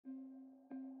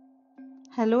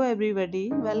Hello everybody,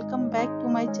 welcome back to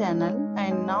my channel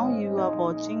and now you are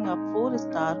watching a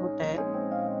 4-star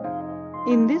hotel.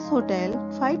 In this hotel,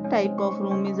 5 type of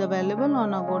room is available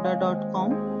on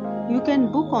agoda.com. You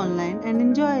can book online and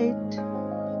enjoy it.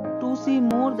 To see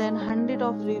more than 100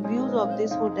 of reviews of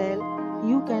this hotel,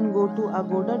 you can go to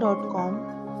agoda.com.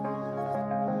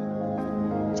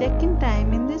 Check-in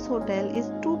time in this hotel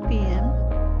is 2 p.m.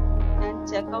 and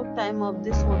check-out time of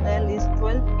this hotel is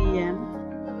 12 p.m.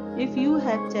 If you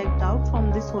have checked out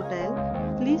from this hotel,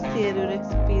 please share your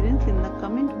experience in the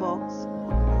comment box.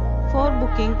 For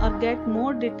booking or get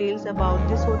more details about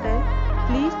this hotel,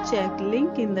 please check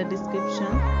link in the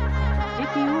description.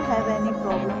 If you have any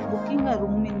problem booking a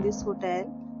room in this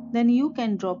hotel, then you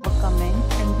can drop a comment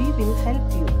and we will help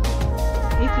you.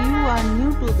 If you are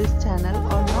new to this channel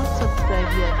or not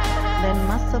subscribed yet, then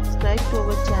must subscribe to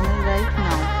our channel right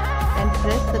now and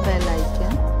press the bell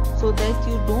icon so that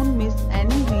you don't miss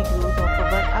any videos of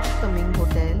our upcoming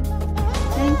hotel.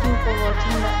 Thank you for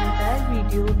watching the entire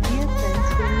video.